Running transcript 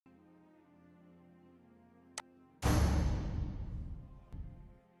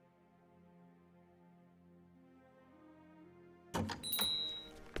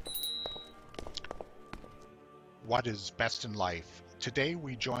What is best in life? Today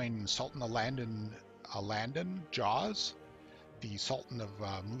we join Sultan Alandin Jaws, the Sultan of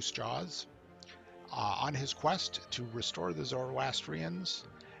Moose Jaws, on his quest to restore the Zoroastrians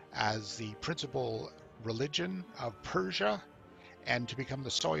as the principal religion of Persia and to become the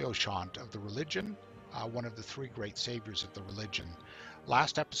Saoshyant of the religion, one of the three great saviors of the religion.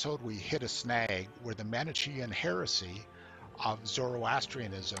 Last episode we hit a snag where the Manichean heresy of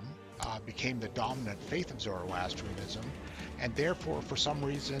Zoroastrianism became the dominant faith of Zoroastrianism, and therefore for some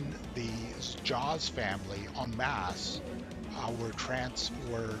reason the Jaws family en masse were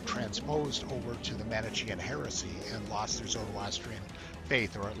transposed over to the Manichean heresy and lost their Zoroastrian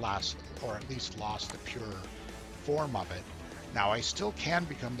faith, or at least lost the pure form of it. Now I still can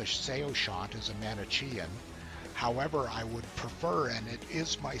become the Saoshyant as a Manichean. However, I would prefer, and it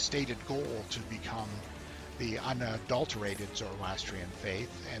is my stated goal, to become the unadulterated Zoroastrian faith,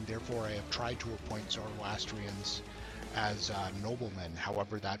 and therefore I have tried to appoint Zoroastrians as noblemen.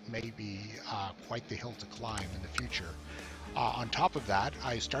 However, that may be quite the hill to climb in the future. On top of that,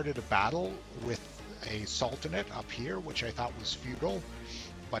 I started a battle with a sultanate up here, which I thought was feudal,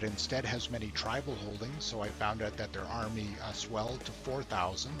 but instead has many tribal holdings, so I found out that their army swelled to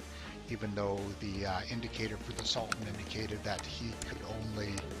 4,000, even though the indicator for the sultan indicated that he could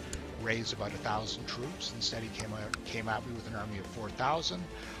only raise about 1,000 troops. Instead, he came at me with an army of 4,000.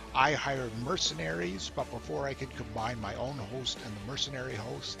 I hired mercenaries, but before I could combine my own host and the mercenary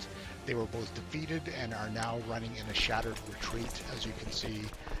host, they were both defeated and are now running in a shattered retreat, as you can see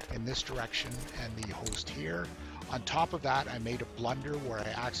in this direction and the host here. On top of that, I made a blunder where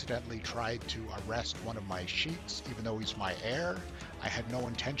I accidentally tried to arrest one of my sheiks, even though he's my heir. I had no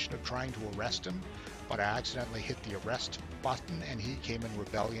intention of trying to arrest him, but I accidentally hit the arrest button and he came in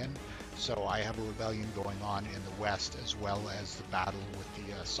rebellion. So I have a rebellion going on in the west, as well as the battle with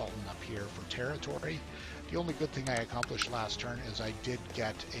the Sultan up here for territory. The only good thing I accomplished last turn is I did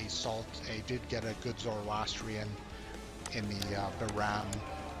get a good Zoroastrian in the Baram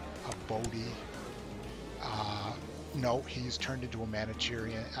of Bodhi. No, he's turned into a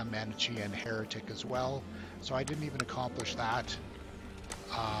Manichean heretic as well, so I didn't even accomplish that.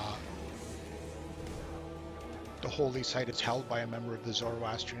 The holy site is held by a member of the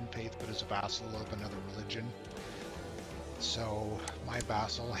Zoroastrian faith, but is a vassal of another religion. So my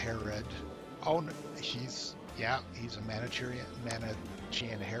vassal Herod, he's a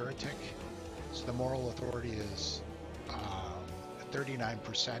Manichean heretic. So the moral authority is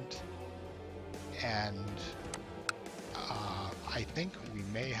 39%, and I think we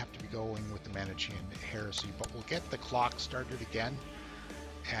may have to be going with the Manichean heresy, but we'll get the clock started again.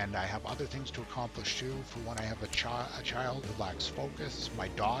 And I have other things to accomplish too. For one, I have a child who lacks focus. My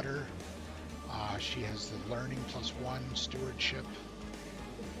daughter, she has the learning +1 stewardship.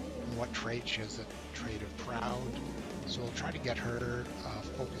 And what trait? She has the trait of proud. So we'll try to get her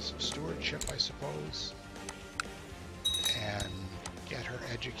focus of stewardship, I suppose, and get her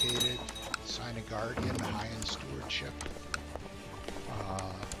educated. Sign a guardian, high in stewardship.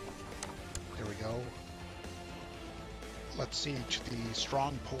 There we go. Let's see, to the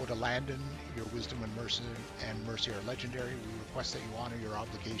strong poet Alandin, your wisdom and mercy are legendary. We request that you honor your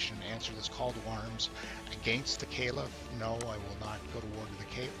obligation and answer this call to arms against the Caliph. No, I will not go to war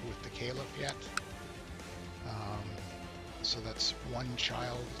with the Caliph yet. So that's one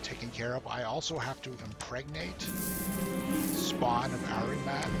child taken care of. I also have to impregnate spawn of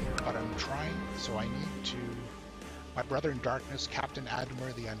Ahriman, but I'm trying, so I need to... My brother in darkness, Captain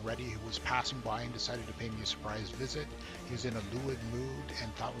Admer the Unready, who was passing by and decided to pay me a surprise visit. He's in a lewd mood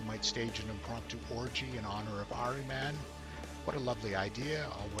and thought we might stage an impromptu orgy in honor of Ahriman. What a lovely idea.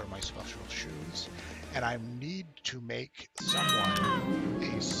 I'll wear my special shoes. And I need to make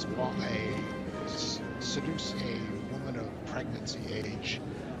someone seduce a woman of pregnancy age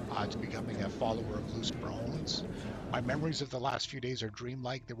to becoming a follower of loose bones. My memories of the last few days are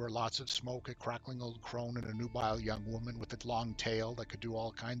dreamlike. There were lots of smoke, a crackling old crone, and a nubile young woman with a long tail that could do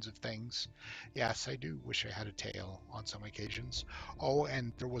all kinds of things. Yes, I do wish I had a tail on some occasions. Oh,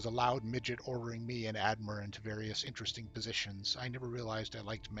 and there was a loud midget ordering me and Admer into various interesting positions. I never realized I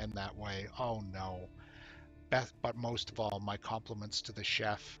liked men that way. Oh no. But most of all, my compliments to the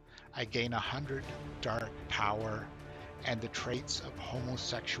chef. I gain 100 dark power and the traits of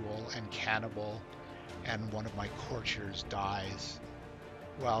homosexual and cannibal, and one of my courtiers dies.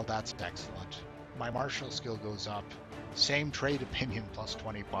 Well, that's excellent. My martial skill goes up. Same trade opinion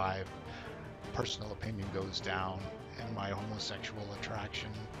 +25. Personal opinion goes down, and my homosexual attraction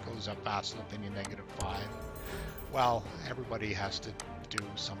goes up. Vassal opinion -5. Well, everybody has to do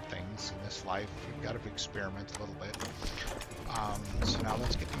some things in this life. We've got to experiment a little bit. So now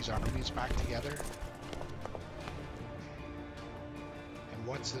let's get these armies back together. And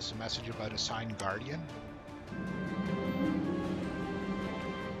what's this, a message about a signed guardian?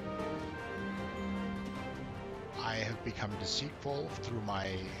 I have become deceitful through my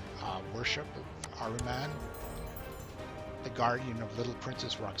worship of Ahriman, the guardian of little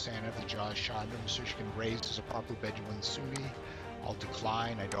Princess Roxana of the Jawshanim, so she can raise as a proper Bedouin Sunni. I'll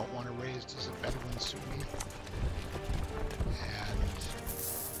decline. I don't want to raise as a Bedouin Sunni. And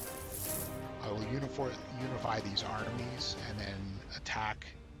I will unify these armies and then attack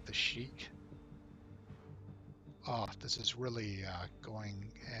the Sheik. Oh, this is really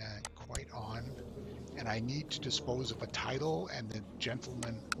going quite on. And I need to dispose of a title, and the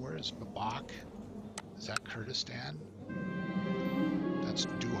gentleman, where is Babak? Is that Kurdistan? That's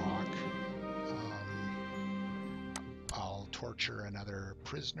Duhok. I'll torture another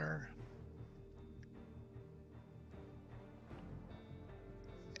prisoner.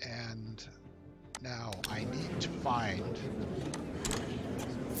 And now I need to find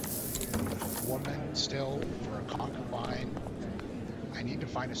a woman still for a concubine. I need to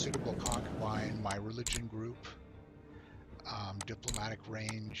find a suitable concubine. My religion group, diplomatic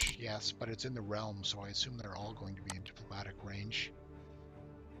range, yes, but it's in the realm, so I assume they're all going to be in diplomatic range.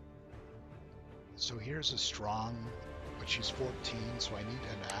 So here's a strong, but she's 14, so I need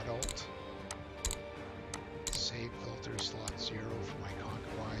an adult. Save filter slot 0 for my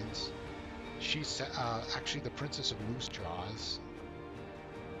concubines. She's actually the Princess of Moose Jaws.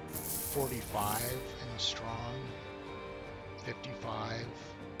 45 and strong. 55.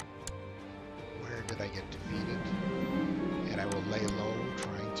 Where did I get defeated? And I will lay low,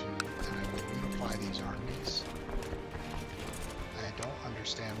 trying to, and I will unify these armies. I don't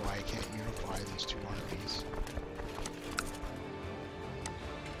understand why I can't unify these two armies.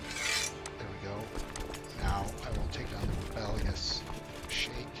 There we go. Now I will take on the rebellious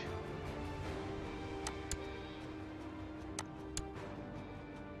Sheik.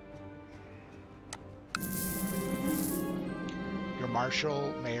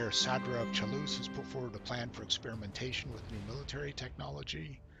 Marshal Mayor Sadra of Chalus has put forward a plan for experimentation with new military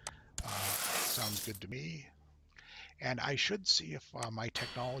technology. Sounds good to me. And I should see if my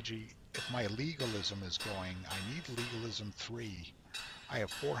technology, if my legalism is going. I need legalism 3. I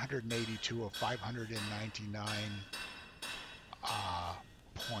have 482 of 599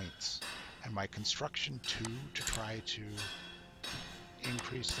 points. And my construction 2 to try to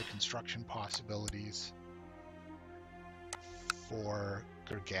increase the construction possibilities for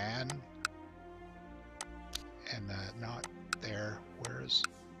Gurgan, and not there. Where's,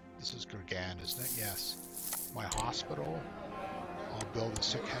 this is Gurgan, isn't it? Yes. My hospital, I'll build a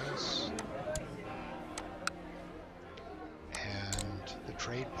sick house, and the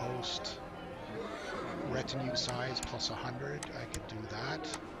trade post, retinue size plus 100, I could do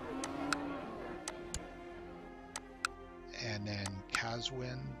that. And then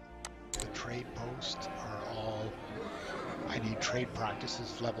Kazwin, the trade post are all, I need trade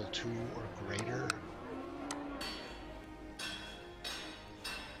practices level 2 or greater.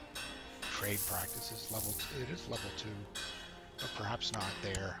 Trade practices level 2, it is level 2, but perhaps not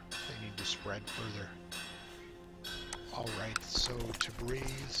there. They need to spread further. Alright, so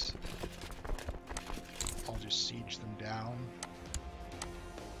Tabriz, I'll just siege them down.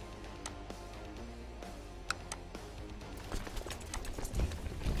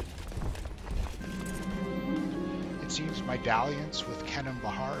 It seems my dalliance with Kenan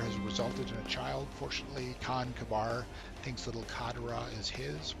Bahar has resulted in a child. Fortunately, Khan Kabar thinks little Kadra is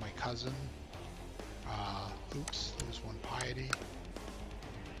his, my cousin. Oops, there's one piety.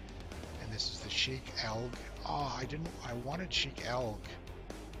 And this is the Sheik Elg. Oh, I wanted Sheik Elg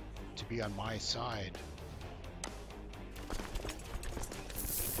to be on my side.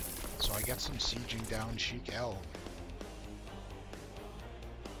 So I get some sieging down Sheik Elg.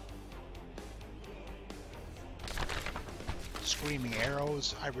 Screaming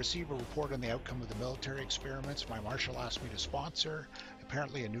arrows. I receive a report on the outcome of the military experiments my marshal asked me to sponsor.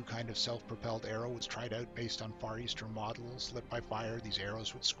 Apparently a new kind of self-propelled arrow was tried out based on Far Eastern models. Lit by fire, these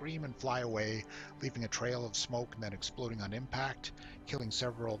arrows would scream and fly away, leaving a trail of smoke and then exploding on impact, killing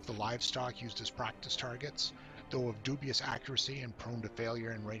several of the livestock used as practice targets. Though of dubious accuracy and prone to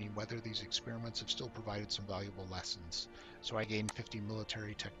failure in rainy weather, these experiments have still provided some valuable lessons. So I gained 50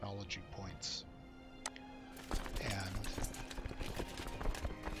 military technology points. And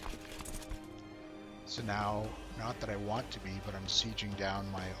so now, not that I want to be, but I'm sieging down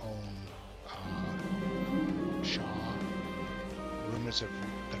my own Shah. Rumors of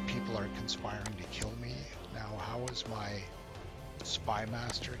that people are conspiring to kill me. Now, how is my Spy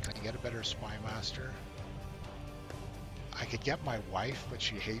master. Can I get a better spy master? I could get my wife, but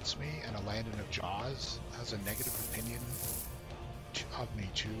she hates me, and a Landon of Jaws has a negative opinion of me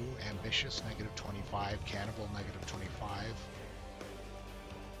too. Ambitious, negative 25. Cannibal, negative 25.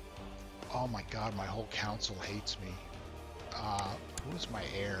 Oh my god, my whole council hates me. Who's my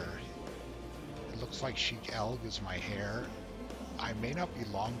heir? It looks like Sheik Elg is my heir. I may not be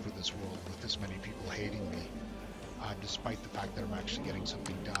long for this world with this many people hating me, despite the fact that I'm actually getting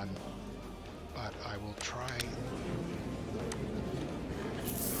something done. But I will try.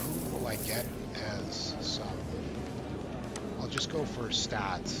 Who will I get as some? I'll just go for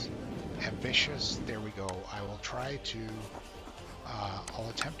stats. Ambitious, there we go. I will try to, I'll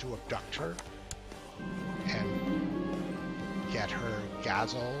attempt to abduct her and get her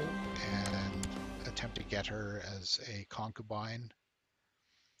Gazel and attempt to get her as a concubine.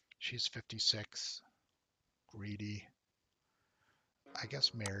 She's 56, greedy. I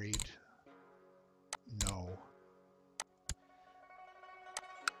guess married. No.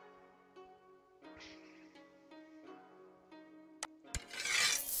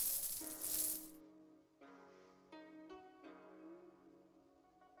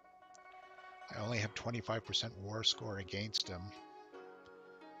 I only have 25% war score against him.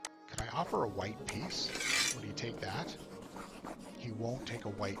 Can I offer a white piece? Would he take that? He won't take a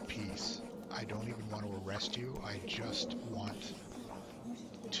white piece. I don't even want to arrest you. I just want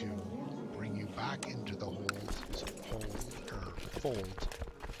to bring you back into the fold.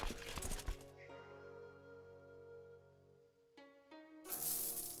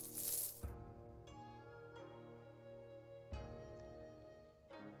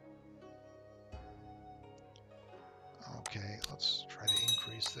 Okay, let's try to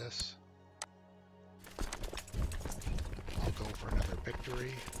increase this. I'll go for another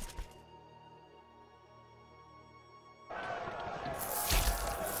victory.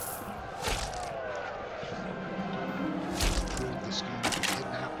 Approve the scheme to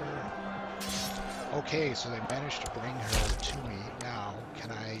kidnap her. Okay, so they managed to bring her to me. Now,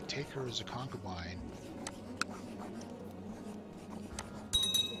 can I take her as a concubine?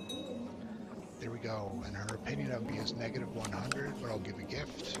 There we go, and her opinion of me is negative 100, but I'll give a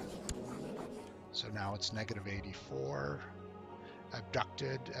gift. So now it's negative 84.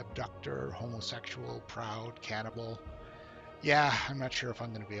 Abducted, abductor, homosexual, proud, cannibal. Yeah, I'm not sure if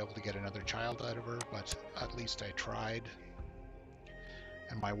I'm going to be able to get another child out of her, but at least I tried.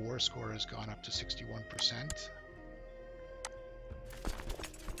 And my war score has gone up to 61%.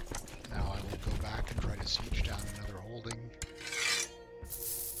 Now I will go back and try to siege down another holding.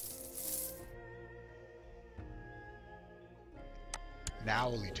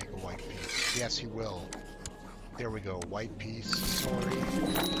 Now will he take a white piece? Yes, he will. There we go, white piece. Sorry.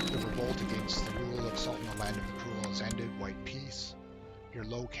 The revolt against the rule of Sultan the Land of the Cruel has ended. White piece. Your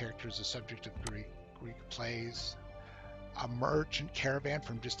low character is a subject of Greek plays. A merchant caravan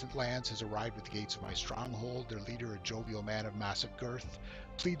from distant lands has arrived at the gates of my stronghold. Their leader, a jovial man of massive girth,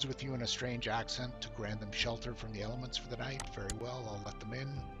 pleads with you in a strange accent to grant them shelter from the elements for the night. Very well, I'll let them in.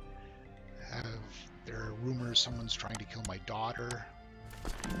 There are rumors someone's trying to kill my daughter.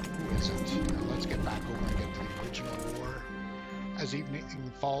 Who isn't? Now let's get back over and get to the original war. As evening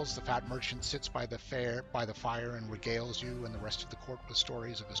falls, the fat merchant sits by the fire and regales you and the rest of the court with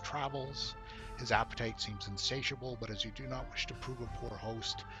stories of his travels. His appetite seems insatiable, but as you do not wish to prove a poor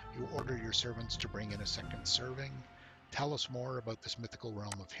host, you order your servants to bring in a second serving. Tell us more about this mythical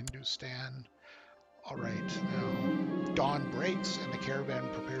realm of Hindustan. All right, now dawn breaks and the caravan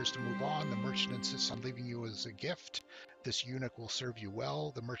prepares to move on. The merchant insists on leaving you as a gift. This eunuch will serve you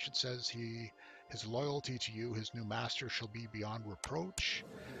well. The merchant says his loyalty to you, his new master, shall be beyond reproach.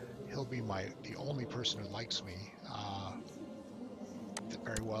 He'll be the only person who likes me.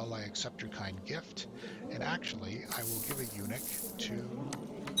 Very well, I accept your kind gift. And actually, I will give a eunuch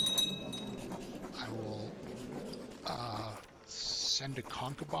I will send a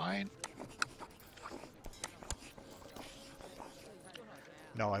concubine.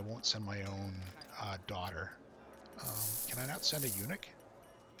 No, I won't send my own daughter. Can I not send a eunuch?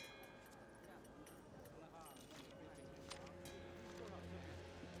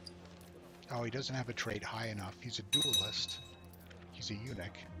 Oh, he doesn't have a trait high enough. He's a duelist. He's a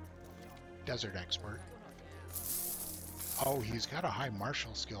eunuch. Desert expert. Oh, he's got a high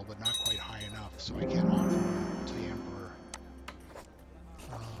martial skill, but not quite high enough, so I can't offer him to the Emperor.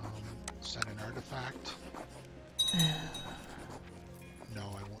 Send an artifact. No,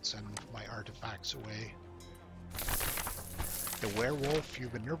 I won't send my artifacts away. The werewolf,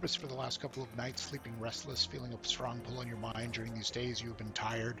 you've been nervous for the last couple of nights, sleeping restless, feeling a strong pull on your mind. During these days you have been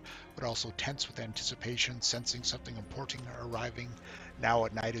tired, but also tense with anticipation, sensing something important arriving. Now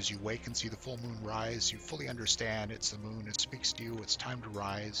at night as you wake and see the full moon rise, you fully understand it's the moon. It speaks to you. It's time to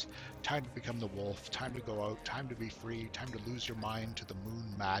rise, time to become the wolf, time to go out, time to be free, time to lose your mind to the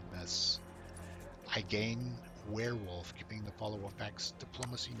moon madness. I gain werewolf, giving the follow effects: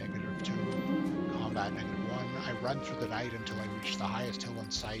 diplomacy -2, combat -1. I run through the night until I reach the highest hill in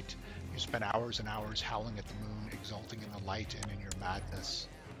sight. You spend hours and hours howling at the moon, exulting in the light and in your madness.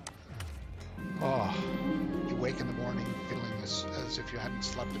 Oh, you wake in the morning feeling as if you hadn't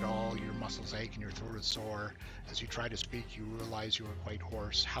slept at all. Your muscles ache and your throat is sore. As you try to speak, you realize you are quite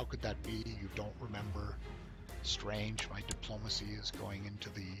hoarse. How could that be? You don't remember. Strange, my diplomacy is going into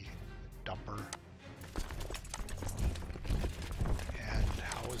the dumper. And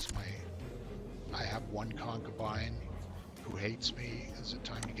how is I have one concubine who hates me. Is it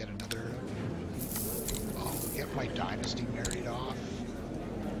time to get another? I'll get my dynasty married off.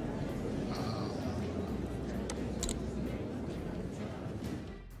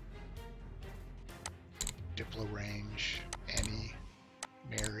 Diplo range, any.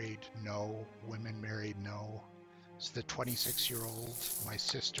 Married, no. Women married, no. It's the 26-year-old, my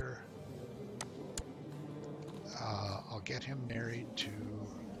sister. I'll get him married to,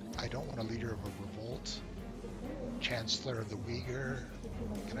 I don't want a leader of a revolt. Chancellor of the Uyghur.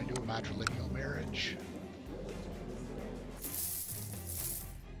 Can I do a matrilineal marriage?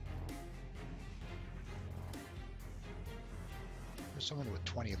 There's someone with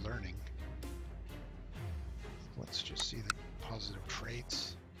 20 learning. Let's just see the positive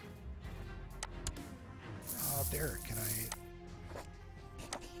traits. There, can I...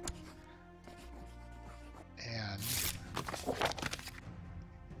 And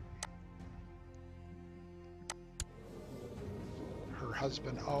her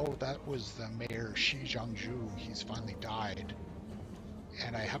husband, oh, that was the mayor Shi Zhangzhu. He's finally died.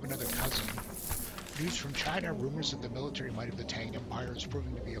 And I have another cousin. News from China, rumors that the military might of the Tang Empire is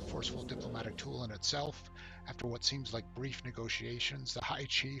proving to be a forceful diplomatic tool in itself. After what seems like brief negotiations, the High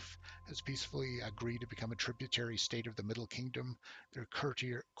Chief has peacefully agreed to become a tributary state of the Middle Kingdom. Their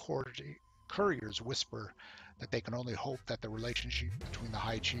couriers whisper that they can only hope that the relationship between the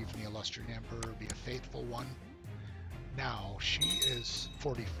High Chief and the Illustrian Emperor be a faithful one. Now, she is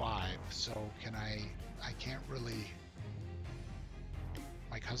 45, so can I can't really...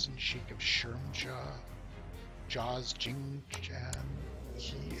 My cousin Sheik of Shermja, Jaws Jingjan,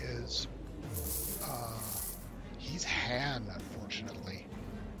 he is, he's Han, unfortunately.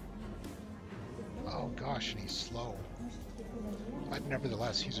 Oh gosh, and he's slow. But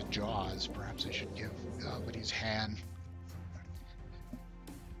nevertheless, he's a Jaws. Perhaps I should give, but he's Han.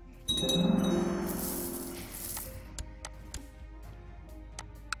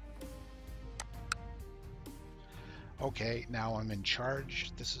 Okay, now I'm in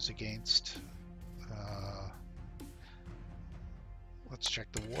charge. This is against, let's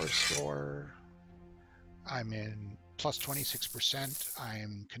check the war score. I'm in plus 26%.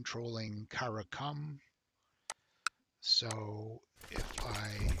 I'm controlling Karakum. So if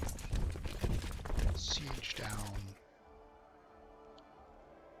I siege down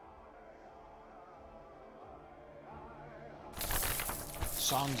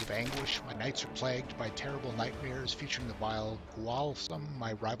Songs of Anguish, my nights are plagued by terrible nightmares featuring the vile Gwalsum,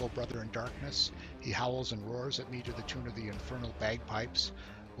 my rival brother in darkness. He howls and roars at me to the tune of the infernal bagpipes,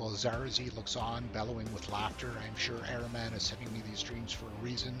 while Zarazi looks on, bellowing with laughter. I am sure Araman is sending me these dreams for a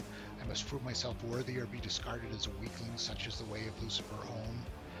reason. I must prove myself worthy or be discarded as a weakling, such is the way of Lucifer own.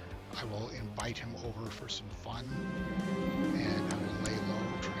 I will invite him over for some fun, and I will lay low,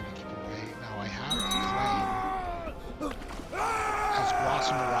 trying to keep away. Now I have a claim. As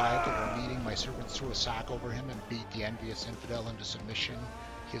Blossom arrived at our meeting, my servants threw a sack over him and beat the envious infidel into submission.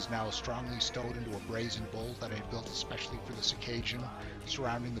 He is now strongly stowed into a brazen bull that I had built especially for this occasion.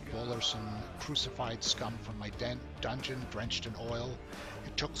 Surrounding the bull are some crucified scum from my dungeon, drenched in oil.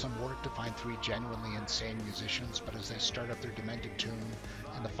 It took some work to find 3 genuinely insane musicians, but as they start up their demented tune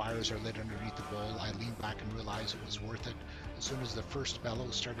and the fires are lit underneath the bowl, I lean back and realize it was worth it. As soon as the first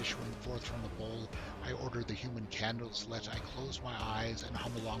bellows start issuing forth from the bowl, I order the human candles lit. I close my eyes and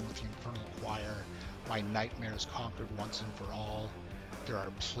hum along with the infernal choir. My nightmares conquered once and for all. There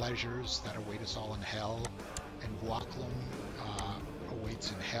are pleasures that await us all in hell, and Guaklum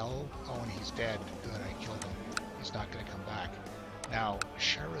awaits in hell. Oh, and he's dead. Good, I killed him. He's not going to come back. Now,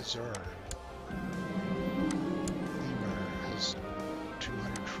 Sharazur. Lemur has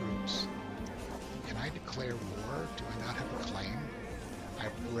 200 troops. Can I declare war? Do I not have a claim?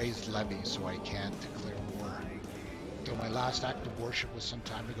 I've raised levies, so I can't declare war. Though my last act of worship was some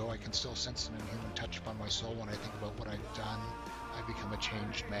time ago, I can still sense an inhuman touch upon my soul when I think about what I've done. I've become a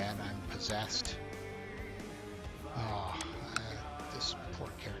changed man. I'm possessed. This poor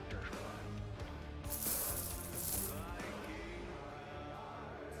character.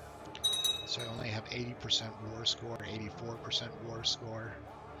 So I only have 80% war score, 84% war score.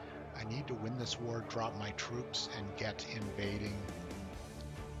 I need to win this war, drop my troops, and get invading.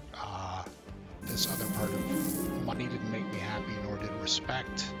 This other part of money didn't make me happy, nor did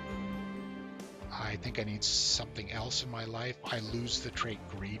respect. I think I need something else in my life. I lose the trait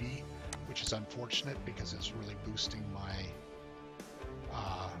greedy, which is unfortunate because it's really boosting my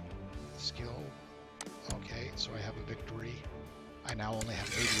skill. Okay, so I have a victory. I now only have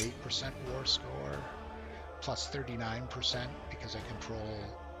 88% war score, plus 39% because I control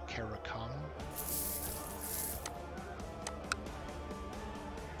Karakum.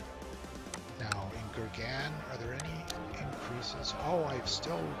 Now in Gurgan, are there any increases? Oh, I've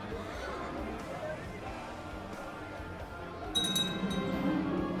still...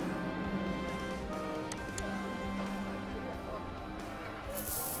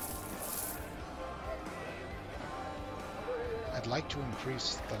 I'd like to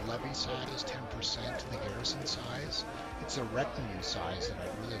increase the levy size 10% and the garrison size. It's the retinue size that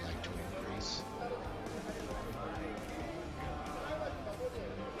I'd really like to increase.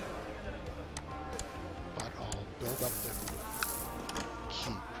 But I'll build up the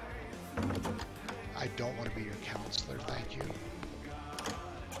keep. I don't want to be your counselor, thank you.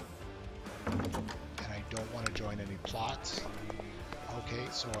 And I don't want to join any plots. Okay,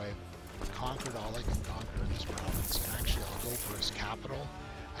 so I've conquered all I can conquer in this province. And actually, I'll go for his capital.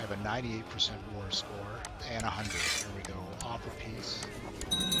 I have a 98% war score and 100. There we go. Offer peace.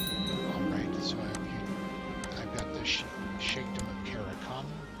 Alright, so I've got the Sheikdom of Karakum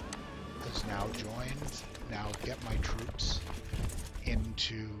has now joined. Now get my troops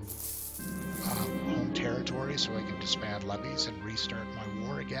into home territory so I can disband levies and restart my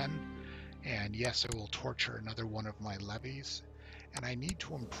war again. And yes, I will torture another one of my levies. And I need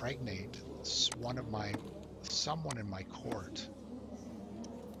to impregnate someone in my court.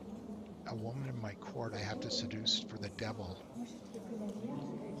 A woman in my court I have to seduce for the devil.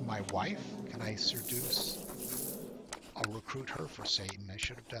 My wife? Can I seduce? I'll recruit her for Satan. I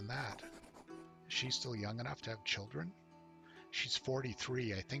should have done that. Is she still young enough to have children? She's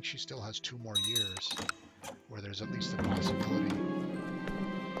 43. I think she still has 2 more years, where there's at least a possibility.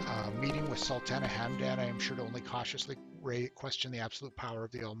 Meeting with Sultana Hamdan, I am sure to only cautiously question the absolute power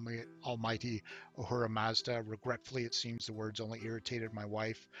of the almighty Ahura Mazda. Regretfully, it seems the words only irritated my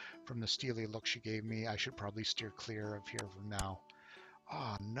wife. From the steely look she gave me, I should probably steer clear of here from now.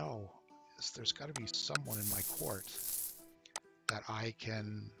 Ah, no. There's got to be someone in my court that I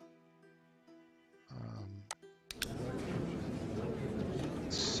can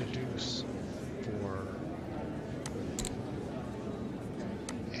seduce for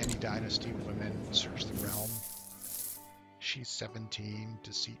any dynasty women. Search the realm. She's 17,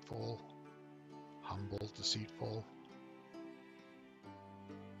 deceitful, humble, deceitful.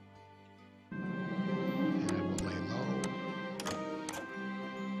 And I will lay low.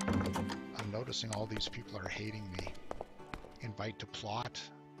 I'm noticing all these people are hating me. Invite to plot.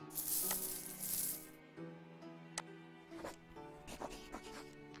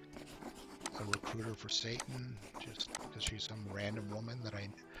 A recruiter for Satan, just because she's some random woman that I...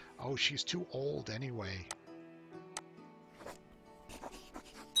 Oh, she's too old anyway.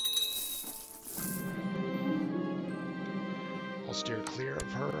 I'll steer clear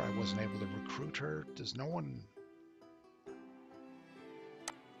of her. I wasn't able to recruit her. Does no one...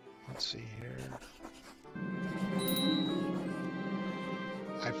 Let's see here.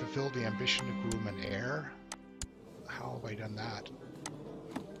 I fulfilled the ambition to groom an heir. How have I done that?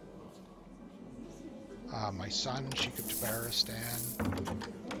 My son, Sheik of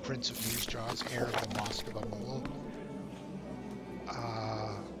Tabaristan, Prince of Moose-Jaws, heir of the Mosque of Amul.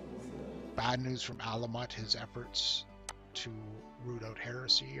 Bad news from Alamut, his efforts to root out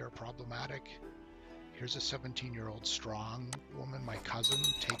heresy are problematic. Here's a 17-year-old strong woman, my cousin,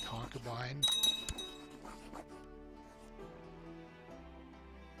 take concubine.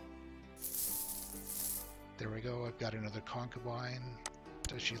 There we go, I've got another concubine.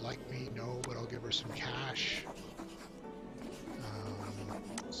 Does she like me? No, but I'll give her some cash.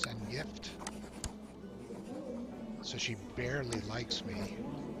 Send gift. So she barely likes me.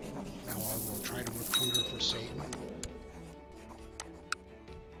 Now I will try to recruit her for Satan.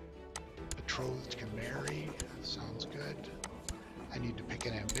 Betrothed can marry. Sounds good. I need to pick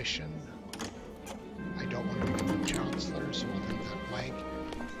an ambition. I don't want to become a chancellor, so I'll leave that blank.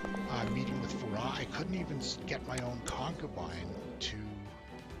 meeting with Farah. I couldn't even get my own concubine to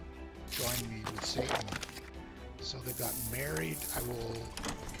join me with Satan. So they got married. I will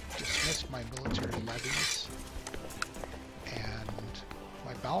dismiss my military levies. And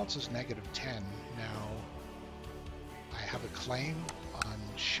my balance is -10. Now, I have a claim on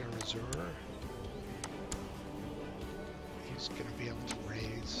Sherazur. He's going to be able to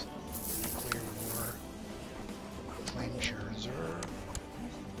raise nuclear war. Claim Sherazur.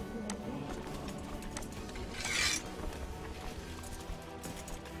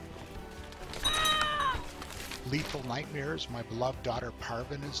 Lethal nightmares. My beloved daughter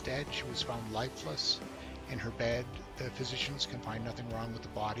Parvin is dead. She was found lifeless in her bed. The physicians can find nothing wrong with the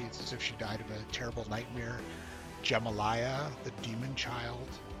body. It's as if she died of a terrible nightmare. Gemalaya, the demon child,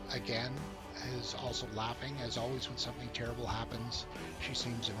 again, is also laughing. As always, when something terrible happens, she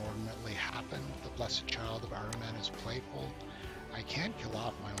seems inordinately happy. The blessed child of Ahriman is playful. I can't kill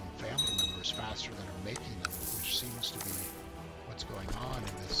off my own family members faster than I'm making them, which seems to be what's going on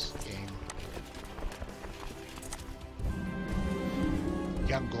in this game.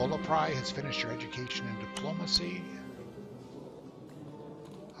 Young Golaprai has finished her education in diplomacy.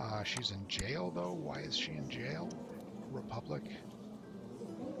 She's in jail, though. Why is she in jail? Republic.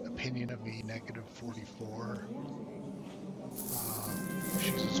 Opinion of me, -44.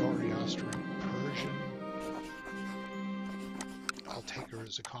 She's a Zoroastrian Persian. I'll take her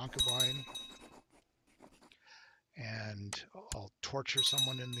as a concubine. And I'll torture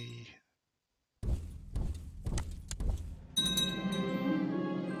someone in the...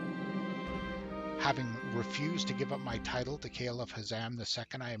 Having refused to give up my title to Caliph Hazam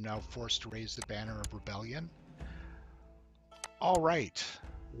II, I am now forced to raise the banner of rebellion. All right.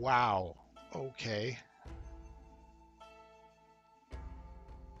 Wow. Okay.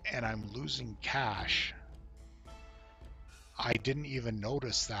 And I'm losing cash. I didn't even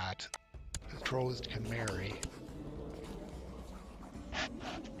notice that. Betrothed can marry.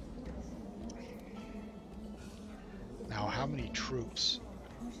 Now, how many troops?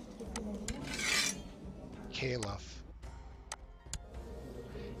 Caliph.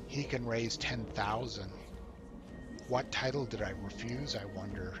 He can raise 10,000. What title did I refuse, I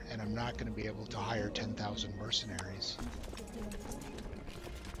wonder? And I'm not going to be able to hire 10,000 mercenaries.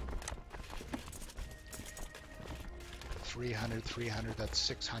 $300, that's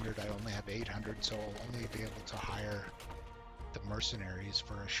 600. I only have 800, so I'll only be able to hire the mercenaries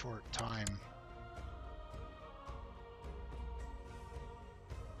for a short time.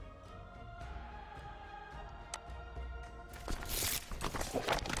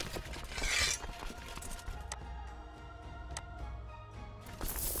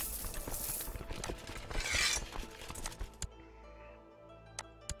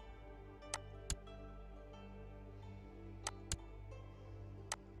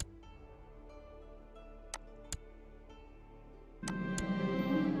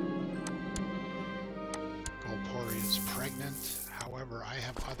 However, I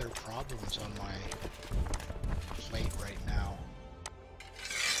have other problems on my plate right now.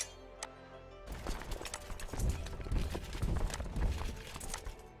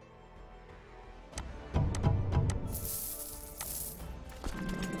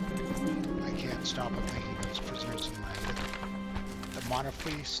 I can't stop at thinking of those prisoners in my the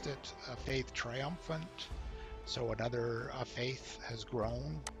monotheistic faith triumphant. So another faith has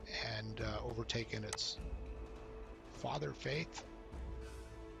grown and overtaken its father faith.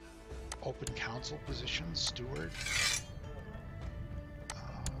 Open council position, steward.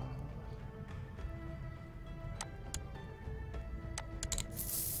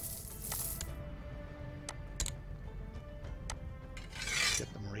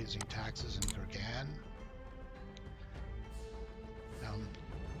 Get them raising taxes in Kurgan. Now,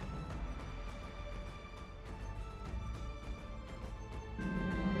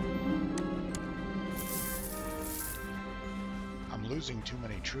 losing too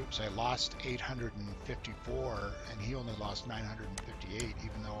many troops. I lost 854 and he only lost 958,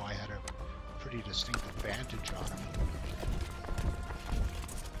 even though I had a pretty distinct advantage on him.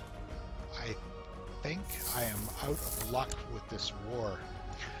 I think I am out of luck with this war.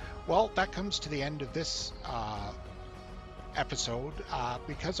 Well, that comes to the end of this episode.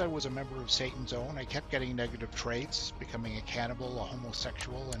 Because I was a member of Satan's Own, I kept getting negative traits, becoming a cannibal, a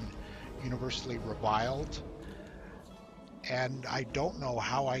homosexual, and universally reviled. And I don't know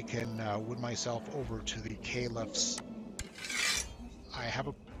how I can win myself over to the Caliphs. I have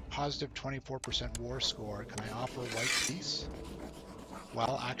a positive 24% war score. Can I offer white peace?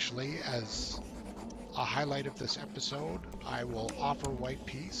 Well, actually, as a highlight of this episode, I will offer white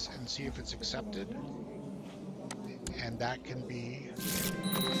peace and see if it's accepted. and that can be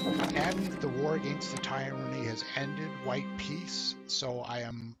end. The war against the tyranny has ended. White peace. So I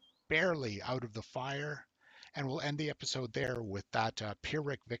am barely out of the fire. And we'll end the episode there with that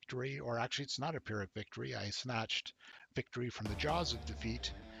Pyrrhic victory, or actually it's not a Pyrrhic victory. I snatched victory from the jaws of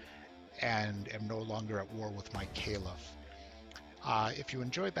defeat and am no longer at war with my Caliph. If you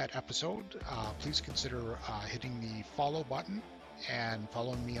enjoyed that episode, please consider hitting the follow button and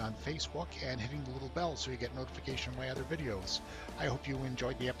following me on Facebook and hitting the little bell so you get notification of my other videos. I hope you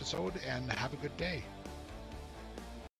enjoyed the episode and have a good day.